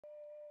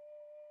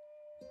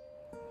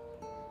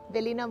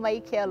Velina mai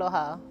ke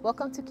aloha.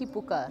 Welcome to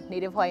Kīpuka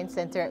Native Hawaiian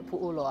Center at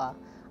Pu'uloa.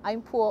 I'm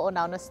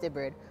Pu'uloa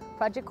Stibbard,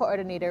 Project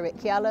Coordinator with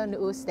Keala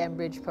Nu'u STEM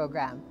Bridge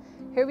Program.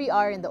 Here we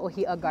are in the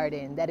Ohia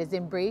Garden that is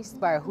embraced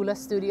by our hula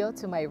studio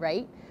to my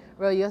right,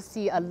 where you'll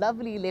see a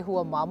lovely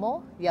lehua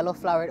mamo,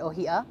 yellow-flowered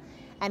ohia,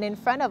 and in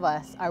front of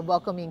us are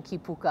welcoming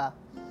Kīpuka.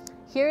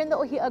 Here in the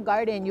Ohia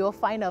Garden, you'll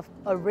find an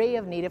array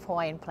of native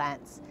Hawaiian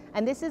plants.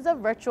 And this is a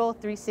virtual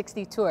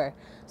 360 tour.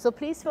 So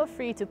please feel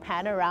free to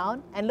pan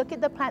around and look at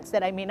the plants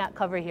that I may not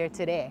cover here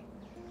today.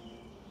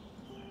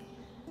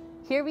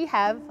 Here we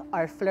have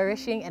our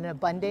flourishing and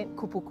abundant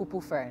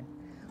kupu fern.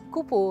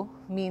 Kupu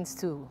means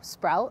to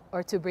sprout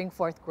or to bring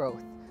forth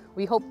growth.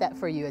 We hope that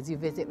for you as you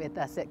visit with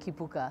us at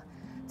Kīpuka.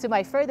 To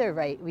my further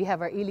right, we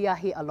have our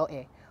iliahi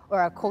aloe,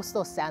 or our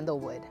coastal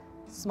sandalwood.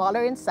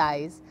 Smaller in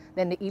size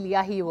than the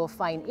iliahi you will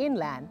find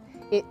inland,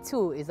 it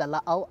too is a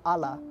la'au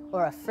ala,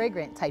 or a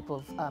fragrant type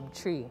of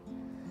tree.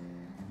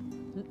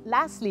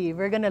 Lastly,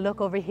 we're gonna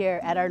look over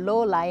here at our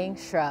low-lying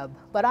shrub.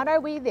 But on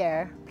our way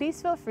there,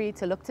 please feel free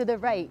to look to the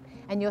right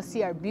and you'll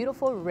see our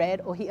beautiful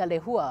red ohia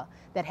lehua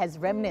that has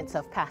remnants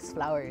of past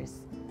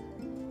flowers.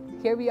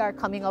 Here we are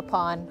coming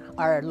upon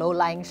our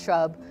low-lying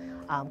shrub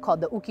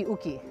called the uki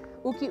uki.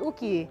 Uki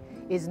uki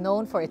is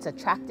known for its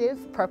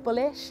attractive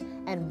purplish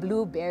and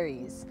blue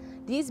berries.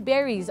 These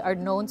berries are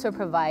known to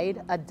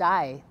provide a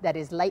dye that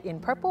is light in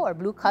purple or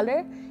blue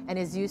color and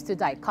is used to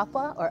dye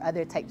kapa or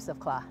other types of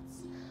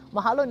cloths.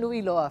 Mahalo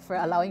nui loa for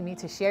allowing me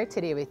to share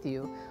today with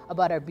you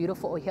about our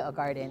beautiful Ohia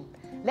Garden.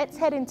 Let's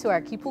head into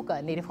our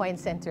Kīpuka Native Hawaiian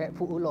Center at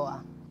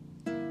Pu'uloa.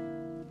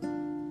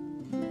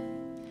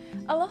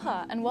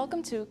 Aloha and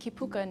welcome to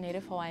Kīpuka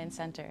Native Hawaiian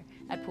Center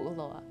at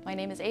Pu'uloa. My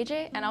name is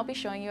AJ and I'll be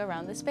showing you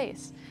around the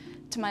space.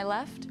 To my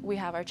left, we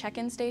have our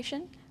check-in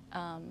station.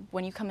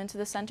 When you come into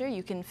the center,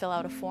 you can fill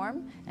out a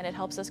form and it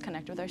helps us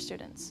connect with our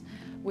students.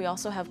 We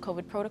also have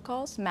COVID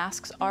protocols.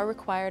 Masks are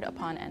required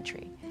upon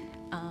entry.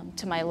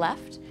 To my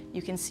left,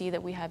 you can see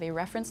that we have a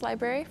reference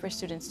library for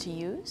students to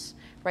use.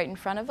 Right in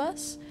front of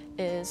us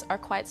is our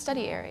quiet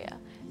study area.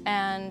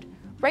 And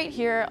right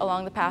here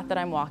along the path that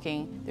I'm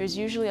walking, there's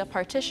usually a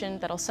partition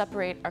that'll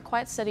separate our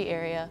quiet study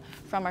area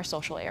from our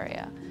social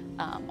area,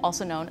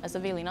 also known as the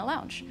Velina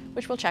Lounge,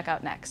 which we'll check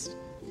out next.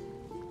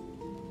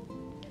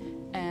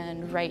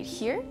 And right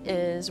here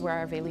is where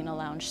our Velina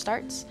Lounge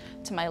starts.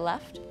 To my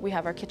left, we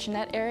have our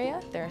kitchenette area.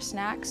 There are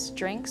snacks,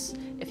 drinks.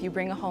 If you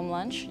bring a home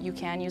lunch, you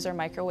can use our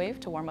microwave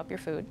to warm up your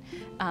food.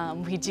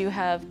 We do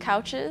have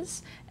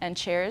couches and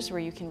chairs where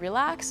you can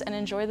relax and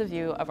enjoy the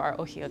view of our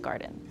Ohia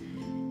Garden.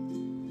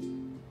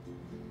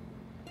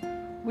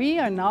 We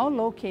are now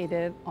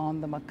located on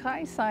the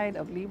Makai side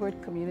of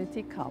Leeward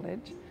Community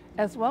College,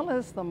 as well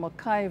as the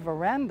Makai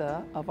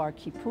veranda of our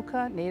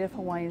Kīpuka Native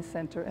Hawaiian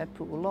Center at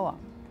Pu'uloa.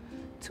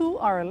 To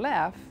our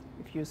left,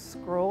 if you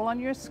scroll on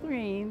your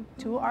screen,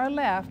 to our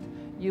left,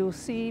 you'll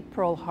see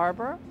Pearl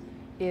Harbor.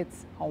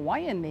 Its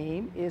Hawaiian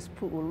name is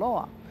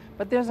Pu'uloa.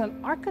 But there's an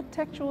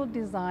architectural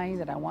design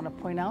that I want to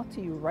point out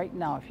to you right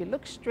now. If you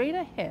look straight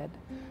ahead,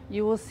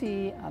 you will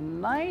see a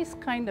nice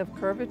kind of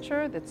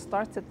curvature that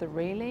starts at the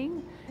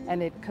railing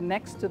and it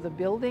connects to the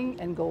building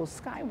and goes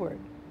skyward.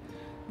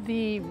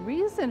 The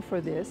reason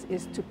for this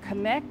is to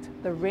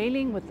connect the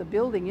railing with the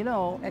building. You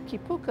know, at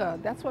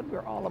Kīpuka, that's what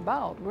we're all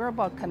about. We're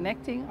about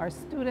connecting our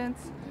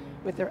students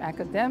with their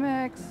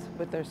academics,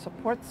 with their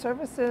support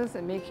services,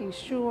 and making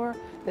sure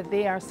that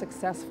they are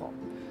successful.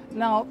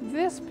 Now,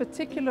 this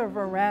particular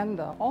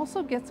veranda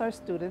also gets our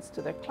students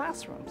to their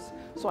classrooms.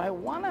 So I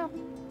want to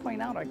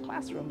point out our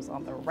classrooms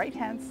on the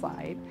right-hand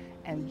side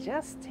and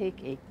just take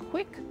a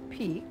quick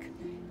peek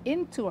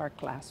into our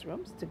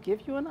classrooms to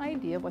give you an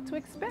idea of what to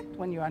expect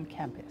when you're on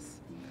campus.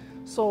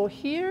 So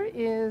here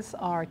is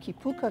our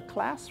Kīpuka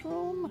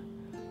classroom.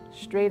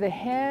 Straight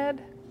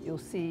ahead, you'll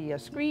see a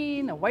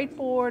screen, a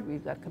whiteboard,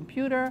 we've got a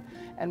computer,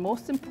 and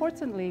most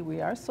importantly,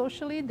 we are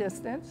socially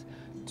distanced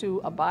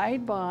to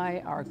abide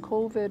by our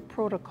COVID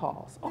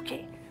protocols.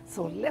 Okay,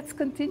 so let's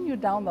continue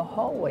down the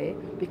hallway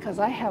because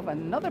I have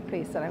another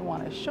place that I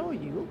want to show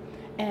you.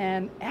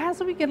 And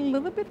as we get a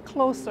little bit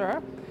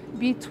closer,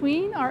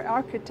 between our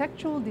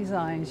architectural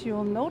designs,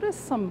 you'll notice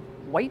some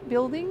white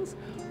buildings.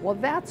 Well,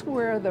 that's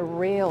where the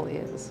rail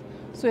is.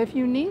 So if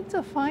you need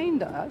to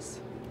find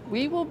us,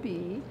 we will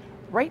be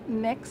right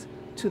next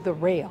to the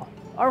rail.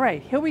 All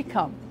right, here we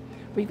come.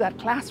 We've got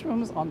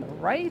classrooms on the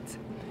right.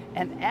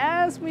 And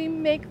as we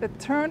make the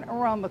turn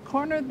around the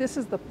corner, this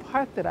is the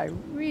part that I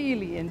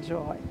really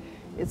enjoy.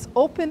 It's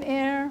open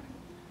air.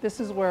 This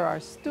is where our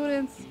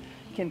students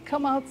can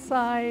come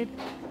outside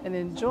and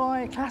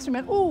enjoy classroom.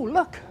 And oh,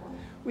 look,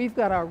 we've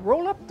got our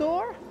roll-up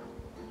door,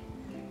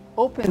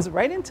 opens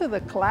right into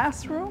the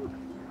classroom.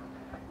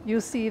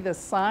 You see the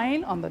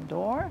sign on the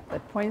door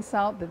that points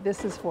out that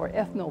this is for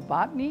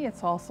ethnobotany.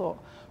 It's also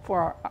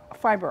for our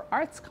fiber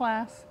arts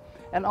class.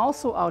 And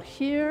also out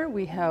here,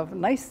 we have a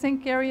nice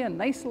sink area, a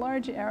nice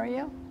large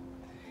area.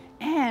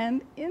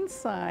 And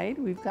inside,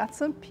 we've got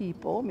some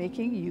people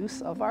making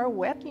use of our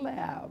wet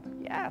lab.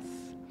 Yes,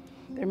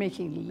 they're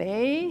making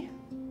lei.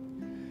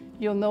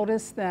 You'll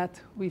notice that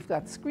we've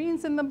got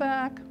screens in the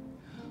back.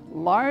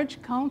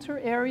 large counter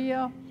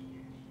area.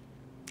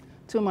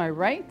 To my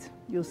right,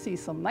 you'll see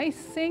some nice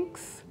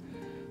sinks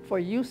for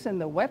use in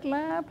the wet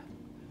lab.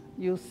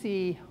 You'll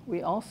see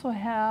we also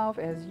have,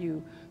 as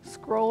you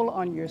scroll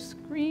on your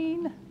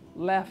screen,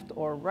 left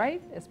or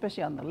right,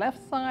 especially on the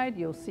left side,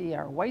 you'll see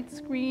our white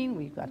screen.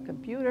 We've got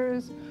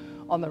computers.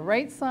 On the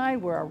right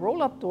side, where our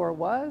roll-up door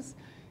was,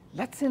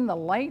 let's in the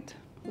light,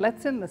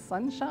 let's in the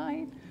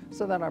sunshine,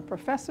 so that our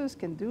professors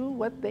can do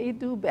what they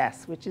do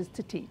best, which is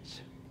to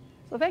teach.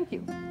 So thank you.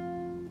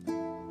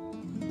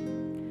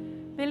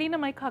 Velina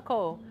mai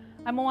kako.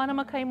 I'm Moana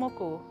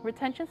Makaimoku,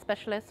 Retention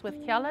Specialist with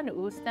Keala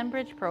Nu'u STEM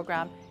Bridge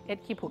Program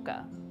at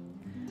Kīpuka.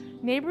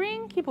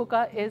 Neighboring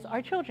Kīpuka is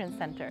our Children's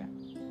Center.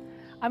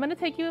 I'm going to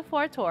take you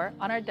for a tour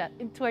on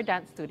into our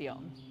dance studio.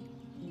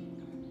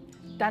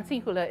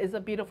 Dancing hula is a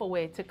beautiful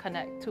way to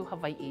connect to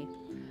Hawaii.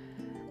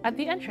 At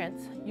the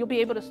entrance, you'll be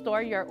able to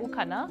store your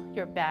ukana,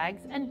 your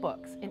bags, and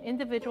books in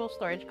individual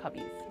storage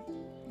cubbies.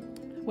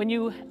 When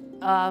you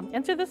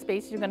enter the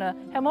space, you're going to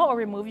hemo or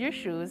remove your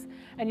shoes,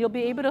 and you'll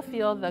be able to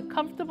feel the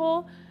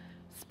comfortable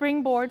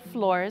springboard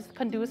floors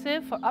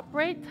conducive for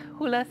upright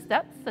hula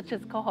steps such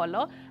as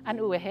koholo and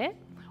uehe,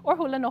 or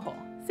hula noho,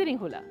 sitting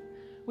hula.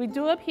 We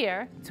do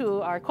adhere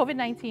to our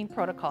COVID-19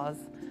 protocols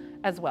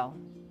as well.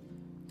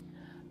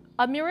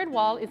 A mirrored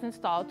wall is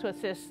installed to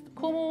assist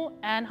kumu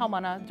and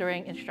haumana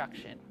during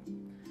instruction.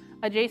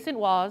 Adjacent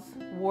walls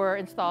were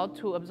installed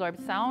to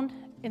absorb sound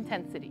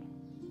intensity.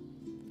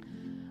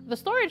 The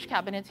storage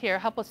cabinets here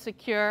help us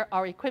secure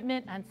our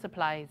equipment and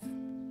supplies.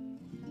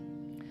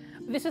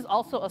 This is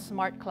also a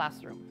smart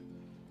classroom.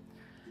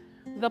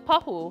 The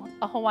pahu,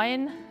 a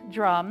Hawaiian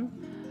drum,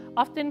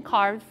 often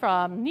carved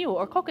from niu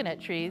or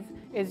coconut trees,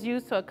 is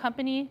used to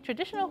accompany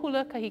traditional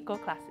hula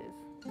kahiko classes.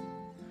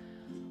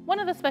 One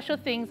of the special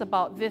things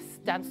about this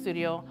dance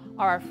studio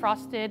are our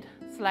frosted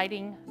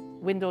sliding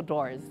window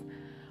doors.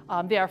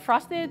 They are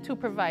frosted to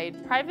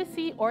provide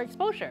privacy or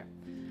exposure,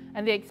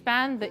 and they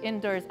expand the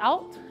indoors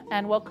out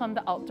and welcome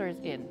the outdoors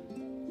in,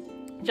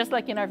 just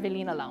like in our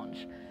Velina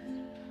lounge.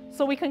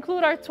 So we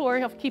conclude our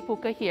tour of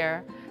Kīpuka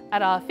here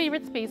at a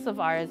favorite space of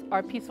ours,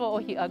 our peaceful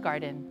ohia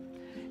garden.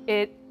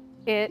 It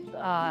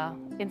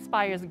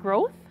inspires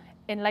growth,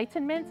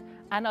 enlightenment,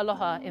 and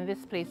aloha in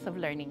this place of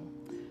learning.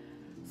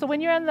 So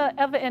when you're on the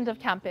other end of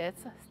campus,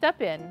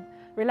 step in,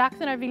 relax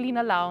in our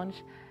Velina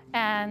lounge,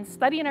 and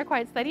study in our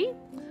quiet study,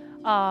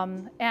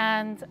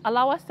 and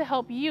allow us to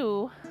help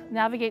you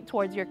navigate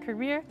towards your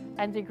career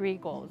and degree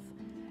goals.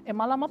 E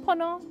malama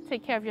pono,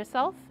 take care of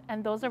yourself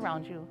and those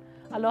around you.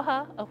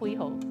 Aloha, a hui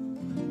hou.